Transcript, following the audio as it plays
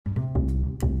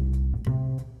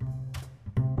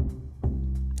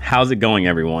How's it going,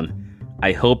 everyone?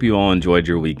 I hope you all enjoyed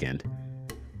your weekend.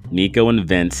 Miko and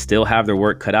Vince still have their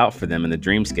work cut out for them in the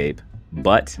dreamscape,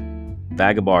 but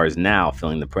Vagabar is now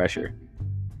feeling the pressure.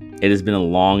 It has been a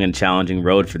long and challenging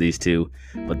road for these two,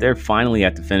 but they're finally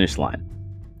at the finish line.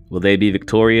 Will they be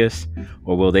victorious,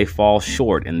 or will they fall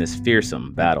short in this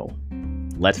fearsome battle?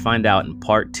 Let's find out in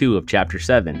part 2 of Chapter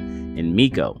 7 in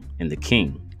Miko and the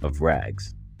King of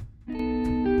Rags.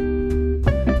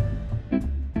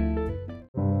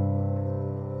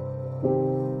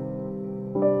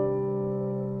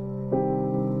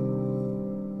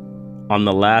 On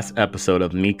the last episode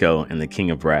of Miko and the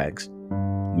King of Rags,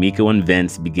 Miko and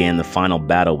Vince began the final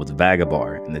battle with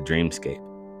Vagabar in the dreamscape.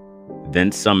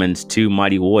 Vince summons two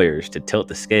mighty warriors to tilt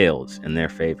the scales in their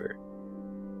favor.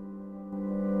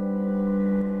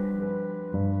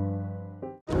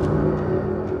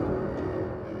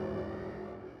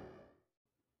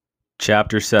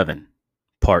 Chapter 7,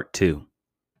 Part 2.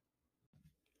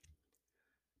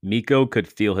 Miko could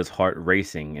feel his heart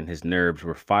racing and his nerves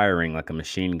were firing like a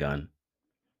machine gun.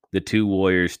 The two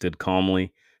warriors stood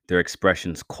calmly, their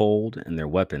expressions cold and their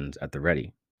weapons at the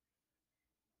ready.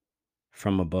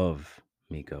 From above,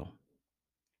 Miko.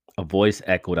 A voice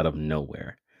echoed out of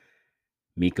nowhere.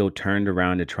 Miko turned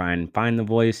around to try and find the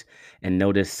voice and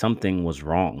noticed something was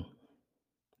wrong.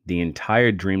 The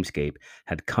entire dreamscape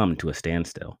had come to a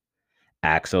standstill.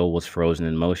 Axel was frozen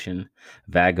in motion,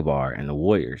 Vagabar and the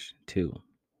warriors, too.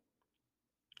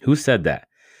 Who said that?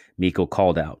 Miko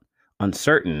called out,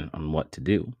 uncertain on what to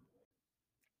do.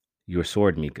 Your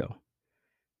sword, Miko.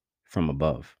 From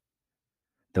above.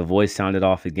 The voice sounded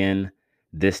off again,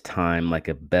 this time like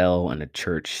a bell in a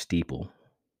church steeple.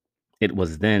 It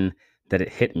was then that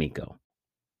it hit Miko.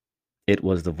 It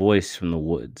was the voice from the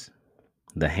woods,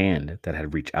 the hand that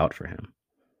had reached out for him.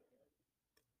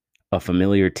 A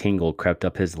familiar tingle crept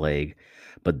up his leg,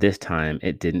 but this time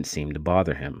it didn't seem to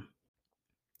bother him.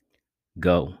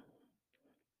 Go.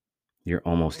 You're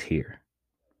almost here.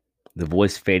 The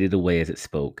voice faded away as it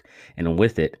spoke, and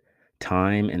with it,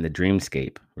 time and the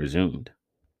dreamscape resumed.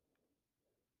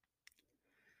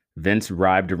 Vince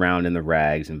writhed around in the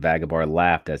rags, and Vagabar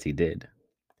laughed as he did.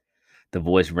 The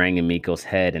voice rang in Miko's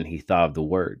head, and he thought of the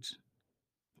words.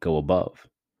 Go above.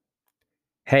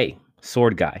 Hey,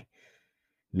 sword guy.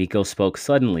 Miko spoke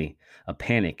suddenly, a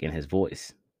panic in his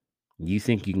voice. You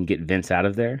think you can get Vince out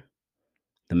of there?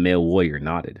 The male warrior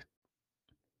nodded.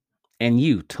 And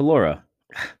you, Talora.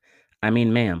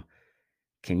 Ma'am,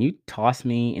 can you toss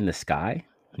me in the sky?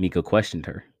 Miko questioned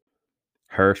her.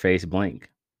 Her face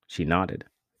blank. She nodded.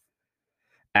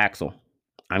 Axel,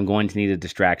 I'm going to need a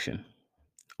distraction.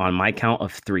 On my count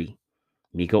of 3,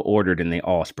 Miko ordered and they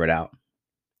all spread out.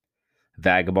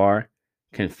 Vagabar,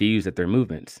 confused at their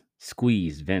movements,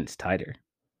 squeezed Vince tighter.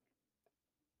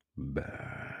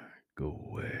 Back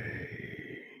away,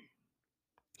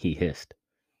 he hissed.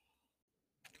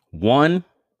 1,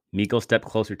 Miko stepped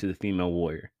closer to the female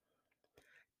warrior.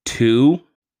 2,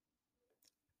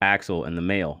 Axel and the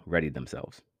male readied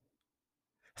themselves.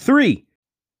 3,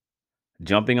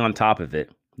 jumping on top of it,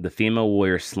 the female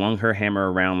warrior slung her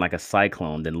hammer around like a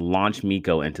cyclone, then launched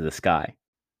Miko into the sky.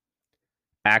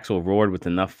 Axel roared with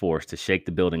enough force to shake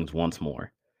the buildings once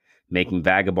more, making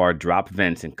Vagabar drop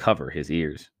Vince and cover his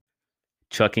ears.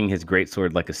 Chucking his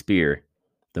greatsword like a spear,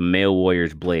 the male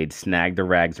warrior's blade snagged the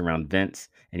rags around Vince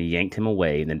and yanked him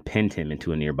away and then pinned him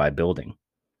into a nearby building.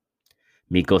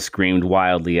 Miko screamed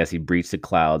wildly as he breached the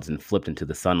clouds and flipped into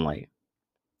the sunlight.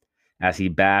 As he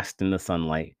basked in the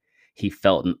sunlight, he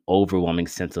felt an overwhelming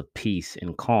sense of peace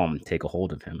and calm take a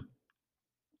hold of him.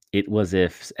 It was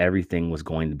as if everything was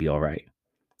going to be all right,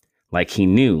 like he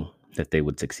knew that they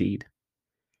would succeed.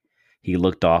 He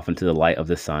looked off into the light of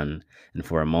the sun, and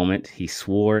for a moment he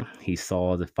swore he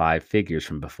saw the 5 figures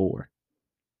from before.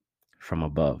 From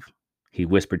above, he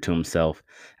whispered to himself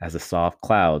as the soft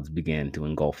clouds began to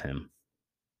engulf him.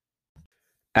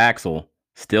 Axel,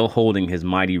 still holding his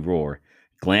mighty roar,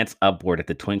 glanced upward at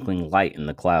the twinkling light in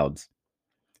the clouds.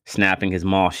 Snapping his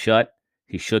maw shut,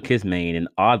 he shook his mane and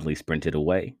oddly sprinted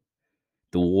away.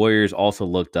 The warriors also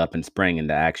looked up and sprang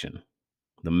into action.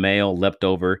 The male leapt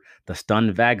over the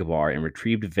stunned Vagabar and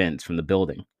retrieved Vince from the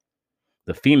building.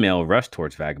 The female rushed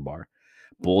towards Vagabar,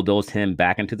 bulldozed him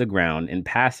back into the ground in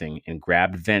passing, and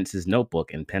grabbed Vince's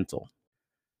notebook and pencil.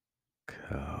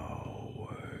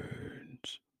 Cowards.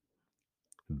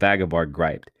 Vagabar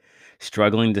griped.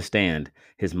 Struggling to stand,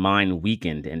 his mind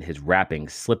weakened and his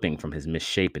wrappings slipping from his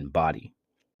misshapen body.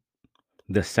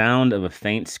 The sound of a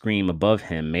faint scream above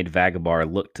him made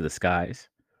Vagabar look to the skies.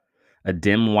 A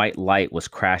dim white light was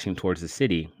crashing towards the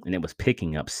city, and it was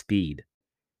picking up speed.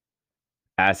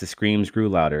 As the screams grew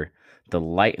louder, the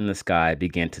light in the sky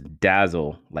began to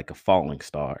dazzle like a falling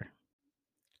star.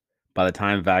 By the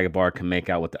time Vagabar could make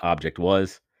out what the object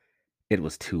was, it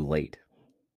was too late.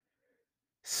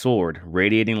 Sword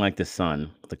radiating like the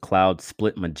sun, the cloud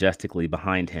split majestically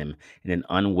behind him in an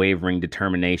unwavering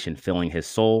determination filling his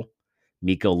soul.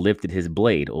 Miko lifted his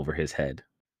blade over his head.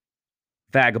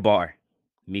 Vagabar!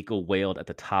 Miko wailed at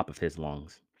the top of his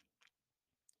lungs.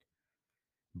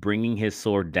 Bringing his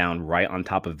sword down right on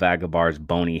top of Vagabar's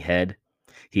bony head,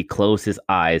 he closed his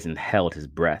eyes and held his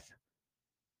breath.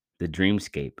 The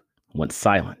dreamscape went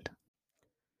silent.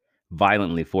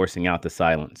 Violently forcing out the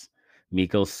silence,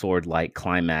 Miko's sword light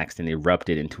climaxed and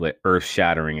erupted into an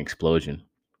earth-shattering explosion.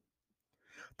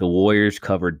 The warriors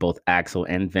covered both Axel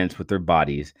and Vince with their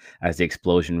bodies as the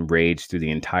explosion raged through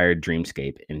the entire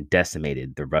dreamscape and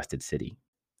decimated the rusted city.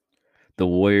 The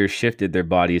warriors shifted their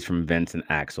bodies from Vince and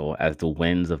Axel as the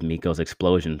winds of Miko's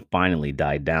explosion finally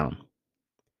died down.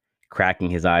 Cracking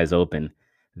his eyes open,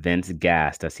 Vince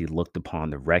gasped as he looked upon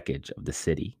the wreckage of the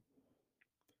city.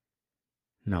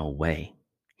 No way,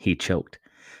 he choked,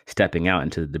 stepping out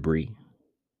into the debris.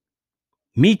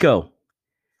 Miko!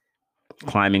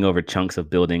 Climbing over chunks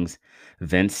of buildings,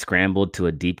 Vince scrambled to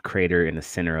a deep crater in the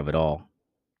center of it all.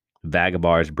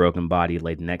 Vagabar's broken body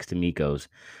lay next to Miko's,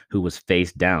 who was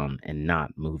face down and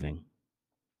not moving.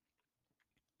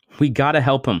 We gotta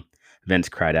help him, Vince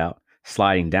cried out,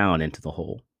 sliding down into the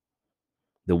hole.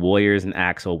 The warriors and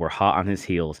Axel were hot on his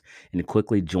heels and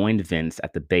quickly joined Vince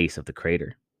at the base of the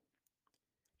crater.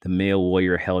 The male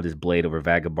warrior held his blade over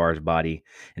Vagabar's body,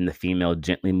 and the female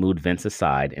gently moved Vince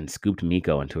aside and scooped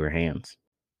Miko into her hands.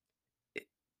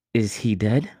 Is he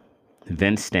dead?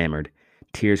 Vince stammered,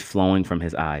 tears flowing from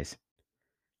his eyes.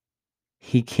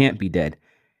 He can't be dead.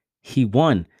 He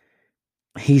won.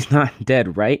 He's not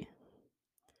dead, right?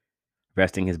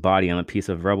 Resting his body on a piece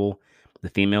of rubble, the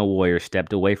female warrior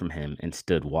stepped away from him and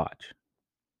stood watch.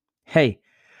 Hey,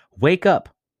 wake up!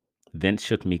 Vince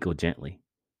shook Miko gently.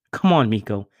 Come on,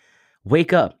 Miko.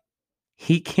 Wake up.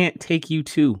 He can't take you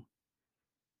too.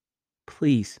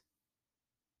 Please.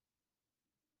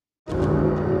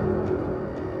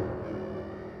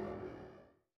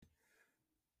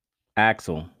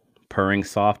 Axel, purring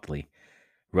softly,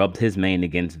 rubbed his mane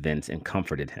against Vince and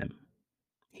comforted him.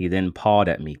 He then pawed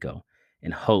at Miko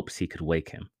in hopes he could wake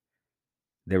him.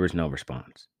 There was no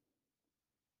response.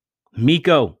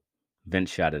 Miko! Vince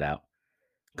shouted out.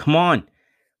 Come on!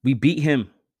 We beat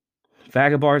him!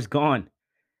 Vagabar's gone!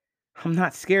 I'm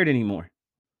not scared anymore.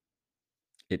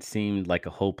 It seemed like a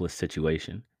hopeless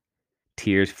situation.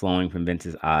 Tears flowing from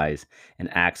Vince's eyes and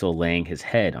Axel laying his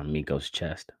head on Miko's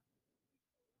chest.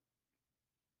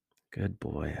 Good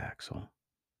boy, Axel.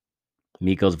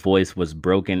 Miko's voice was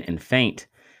broken and faint,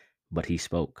 but he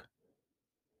spoke.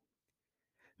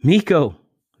 Miko!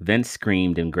 Vince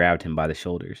screamed and grabbed him by the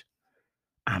shoulders.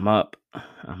 I'm up.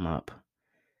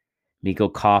 Miko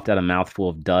coughed out a mouthful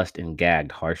of dust and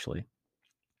gagged harshly.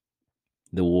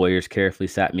 The warriors carefully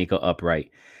sat Miko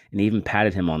upright and even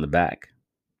patted him on the back.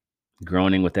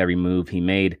 Groaning with every move he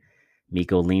made,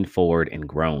 Miko leaned forward and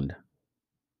groaned.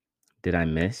 Did I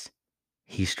miss?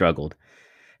 He struggled,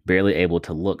 barely able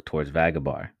to look towards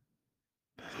Vagabar.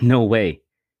 No way.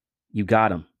 You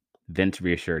got him, Vince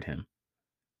reassured him.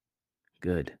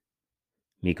 Good,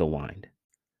 Miko whined.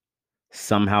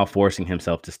 Somehow forcing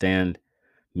himself to stand,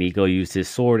 Miko used his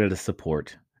sword as a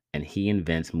support, and he and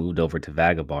Vince moved over to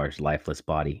Vagabar's lifeless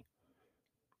body.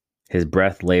 His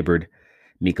breath labored.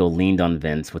 Miko leaned on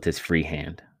Vince with his free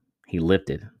hand. He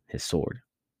lifted his sword.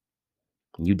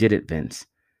 You did it, Vince.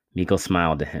 Miko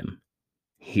smiled to him.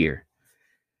 Here,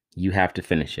 you have to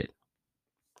finish it.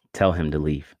 Tell him to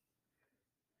leave.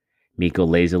 Miko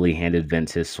lazily handed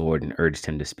Vince his sword and urged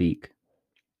him to speak.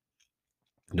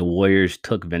 The warriors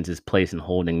took Vince's place in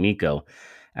holding Miko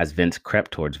as Vince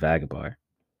crept towards Vagabar.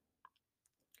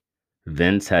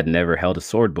 Vince had never held a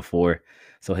sword before,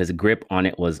 so his grip on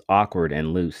it was awkward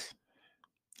and loose.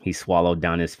 He swallowed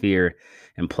down his fear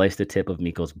and placed the tip of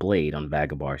Miko's blade on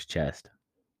Vagabar's chest.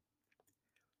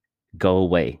 Go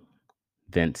away,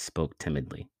 Vince spoke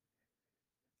timidly.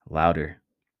 Louder,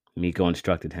 Miko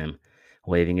instructed him,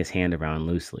 waving his hand around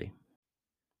loosely.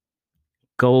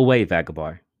 Go away,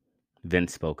 Vagabar,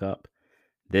 Vince spoke up,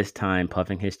 this time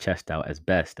puffing his chest out as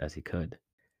best as he could.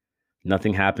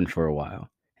 Nothing happened for a while,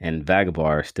 and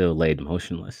Vagabar still laid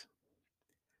motionless.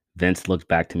 Vince looked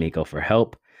back to Miko for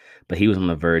help, but he was on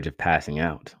the verge of passing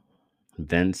out.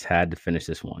 Vince had to finish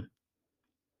this one.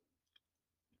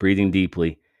 Breathing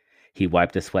deeply, he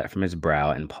wiped the sweat from his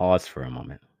brow and paused for a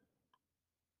moment.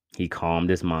 He calmed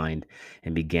his mind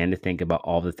and began to think about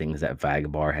all the things that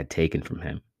Vagabar had taken from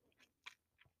him.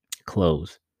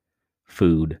 clothes,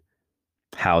 food,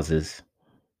 houses,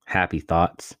 happy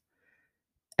thoughts,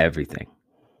 everything.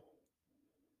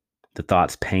 The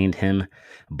thoughts pained him,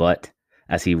 but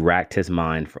as he racked his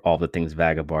mind for all the things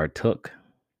Vagabard took,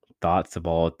 thoughts of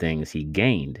all things he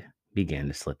gained began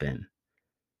to slip in.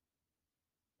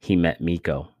 He met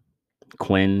Miko,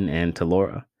 Quinn, and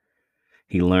Talora.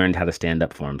 He learned how to stand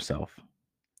up for himself.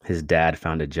 His dad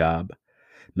found a job.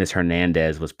 Miss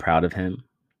Hernandez was proud of him.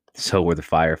 So were the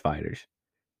firefighters.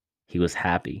 He was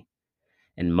happy.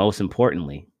 And most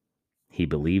importantly, he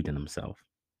believed in himself.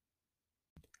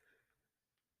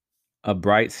 A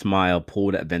bright smile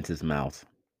pulled at Vince's mouth.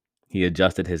 He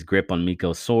adjusted his grip on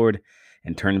Miko's sword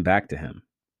and turned back to him.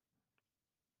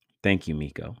 Thank you,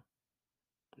 Miko,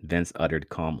 Vince uttered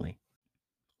calmly.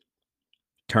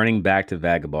 Turning back to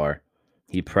Vagabar,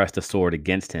 he pressed the sword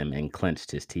against him and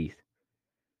clenched his teeth.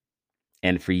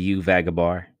 And for you,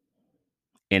 Vagabar,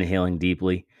 inhaling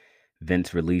deeply,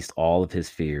 Vince released all of his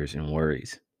fears and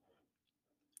worries.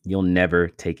 You'll never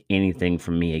take anything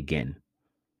from me again.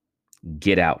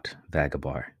 Get out,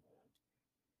 Vagabar,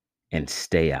 and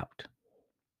stay out.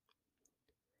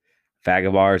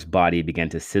 Vagabar's body began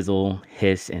to sizzle,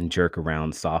 hiss, and jerk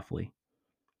around softly.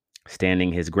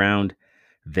 Standing his ground,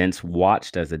 Vince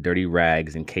watched as the dirty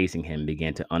rags encasing him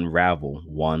began to unravel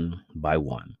one by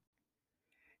one.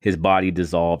 His body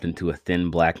dissolved into a thin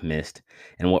black mist,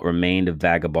 and what remained of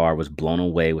Vagabar was blown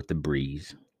away with the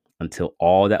breeze, until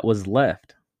all that was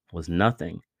left was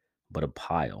nothing but a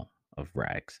pile of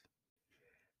rags.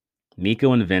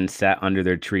 Miko and Vince sat under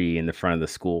their tree in the front of the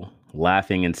school,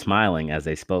 laughing and smiling as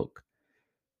they spoke.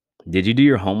 Did you do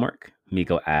your homework?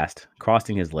 Miko asked,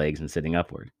 crossing his legs and sitting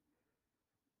upward.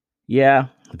 Yeah,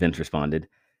 Vince responded.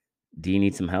 Do you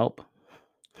need some help?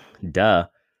 Duh,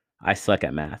 I suck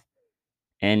at math.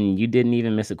 And you didn't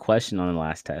even miss a question on the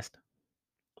last test.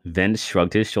 Vince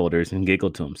shrugged his shoulders and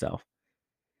giggled to himself.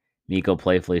 Miko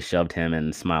playfully shoved him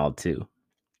and smiled too.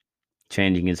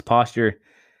 Changing his posture,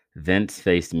 Vince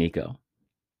faced Miko.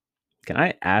 Can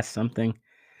I ask something?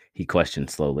 He questioned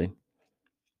slowly.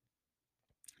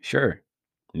 Sure,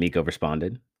 Miko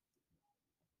responded.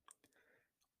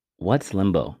 What's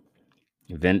limbo?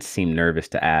 Vince seemed nervous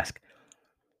to ask.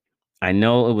 I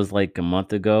know it was like a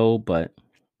month ago, but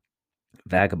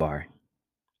Vagabar,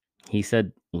 he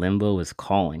said limbo is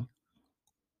calling.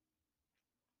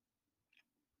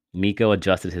 Miko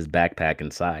adjusted his backpack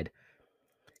and sighed.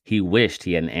 He wished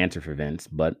he had an answer for Vince,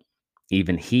 but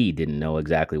even he didn't know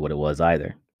exactly what it was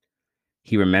either.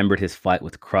 He remembered his fight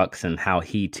with Crux and how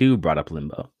he too brought up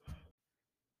limbo.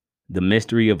 The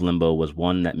mystery of limbo was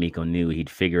one that Miko knew he'd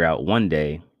figure out one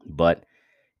day, but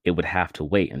it would have to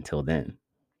wait until then.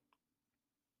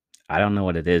 I don't know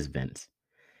what it is, Vince,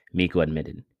 Miko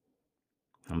admitted.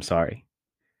 I'm sorry.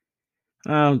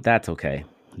 Oh, that's okay,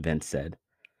 Vince said.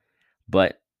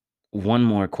 But one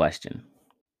more question.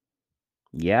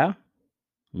 Yeah?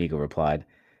 Miko replied,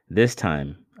 this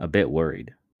time a bit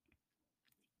worried.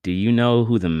 Do you know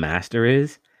who the master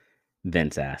is?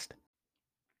 Vince asked.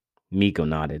 Miko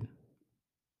nodded.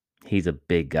 He's a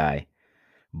big guy,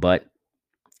 but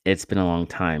it's been a long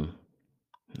time.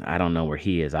 I don't know where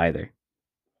he is either.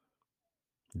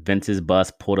 Vince's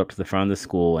bus pulled up to the front of the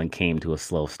school and came to a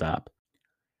slow stop.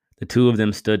 The two of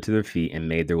them stood to their feet and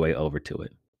made their way over to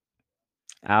it.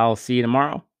 I'll see you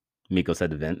tomorrow, Miko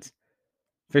said to Vince.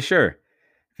 For sure,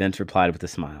 Vince replied with a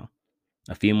smile.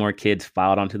 A few more kids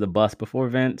filed onto the bus before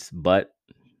Vince, but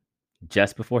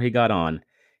just before he got on,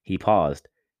 he paused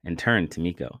and turned to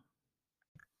Miko.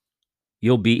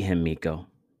 You'll beat him, Miko.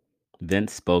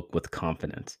 Vince spoke with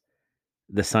confidence.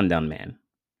 The Sundown Man.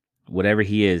 Whatever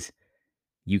he is,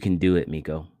 you can do it,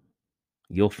 Miko.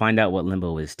 You'll find out what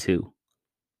limbo is, too.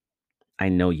 I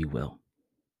know you will.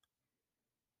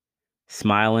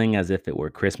 Smiling as if it were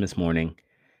Christmas morning,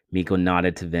 Miko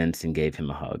nodded to Vince and gave him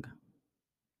a hug.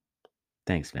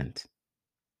 Thanks, Vince.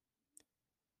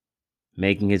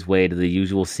 Making his way to the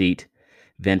usual seat,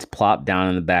 Vince plopped down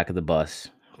in the back of the bus,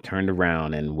 turned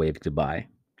around, and waved goodbye.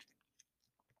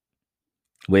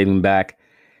 Waving back,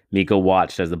 Miko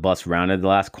watched as the bus rounded the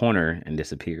last corner and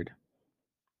disappeared.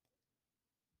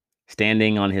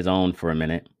 Standing on his own for a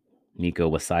minute, Miko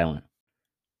was silent.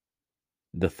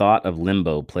 The thought of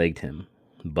limbo plagued him,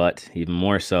 but even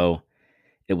more so,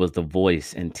 it was the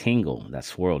voice and tingle that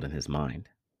swirled in his mind.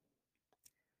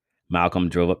 Malcolm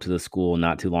drove up to the school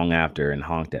not too long after and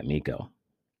honked at Miko.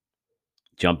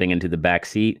 Jumping into the back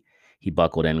seat, he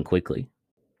buckled in quickly.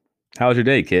 How was your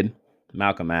day, kid?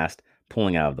 Malcolm asked,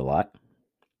 pulling out of the lot.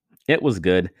 It was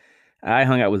good. I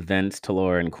hung out with Vince,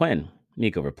 Talora, and Quinn,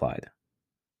 Miko replied.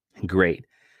 Great.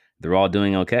 They're all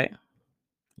doing okay?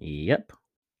 Yep.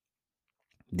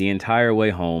 The entire way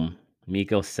home,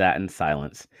 Miko sat in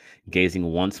silence, gazing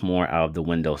once more out of the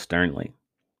window sternly.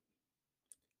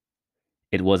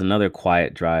 It was another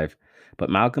quiet drive, but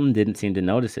Malcolm didn't seem to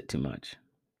notice it too much.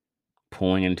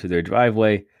 Pulling into their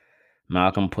driveway,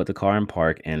 Malcolm put the car in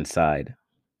park and sighed.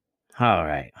 All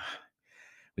right,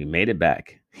 we made it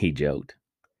back, he joked.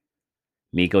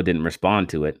 Miko didn't respond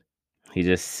to it. He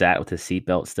just sat with his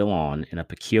seatbelt still on and a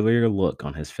peculiar look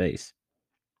on his face.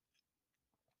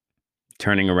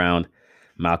 Turning around,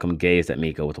 Malcolm gazed at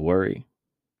Miko with worry.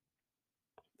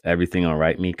 Everything all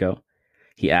right, Miko?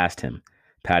 He asked him,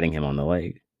 patting him on the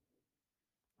leg.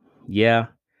 Yeah,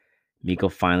 Miko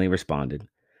finally responded,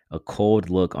 a cold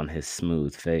look on his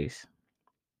smooth face.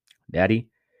 Daddy,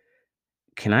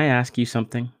 can I ask you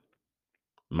something?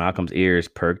 Malcolm's ears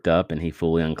perked up and he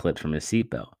fully unclipped from his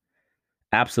seatbelt.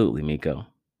 Absolutely, Miko.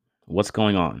 What's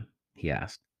going on? He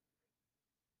asked.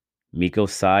 Miko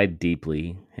sighed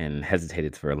deeply and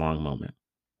hesitated for a long moment.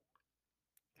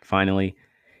 Finally,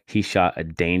 he shot a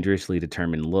dangerously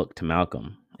determined look to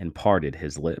Malcolm and parted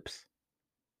his lips.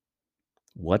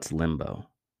 What's limbo?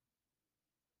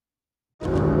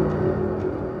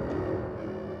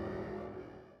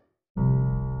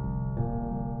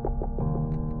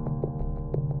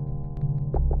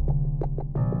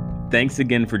 Thanks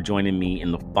again for joining me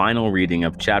in the final reading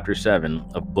of Chapter 7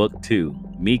 of Book 2,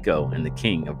 Miko and the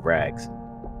King of Rags.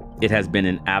 It has been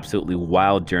an absolutely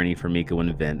wild journey for Miko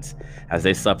and Vince as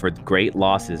they suffered great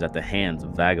losses at the hands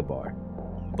of Vagabar.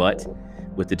 But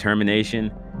with determination,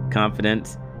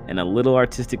 confidence, and a little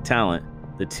artistic talent,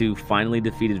 the two finally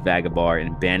defeated Vagabar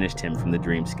and banished him from the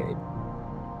dreamscape.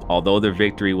 Although their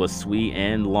victory was sweet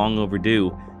and long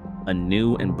overdue, a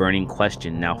new and burning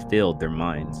question now filled their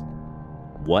minds.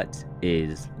 What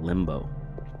is limbo?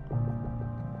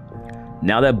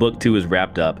 Now that book 2 is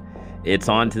wrapped up, it's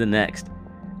on to the next.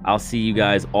 I'll see you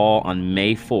guys all on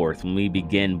May 4th when we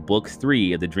begin book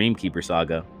 3 of the Dreamkeeper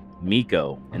saga,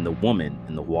 Miko and the Woman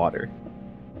in the Water.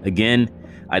 Again,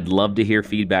 I'd love to hear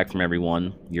feedback from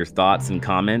everyone, your thoughts and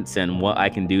comments, and what I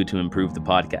can do to improve the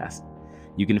podcast.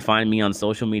 You can find me on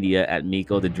social media at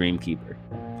Miko the Dreamkeeper.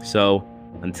 So,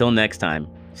 until next time,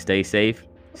 stay safe,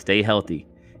 stay healthy,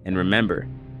 and remember,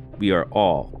 we are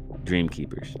all dream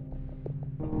keepers.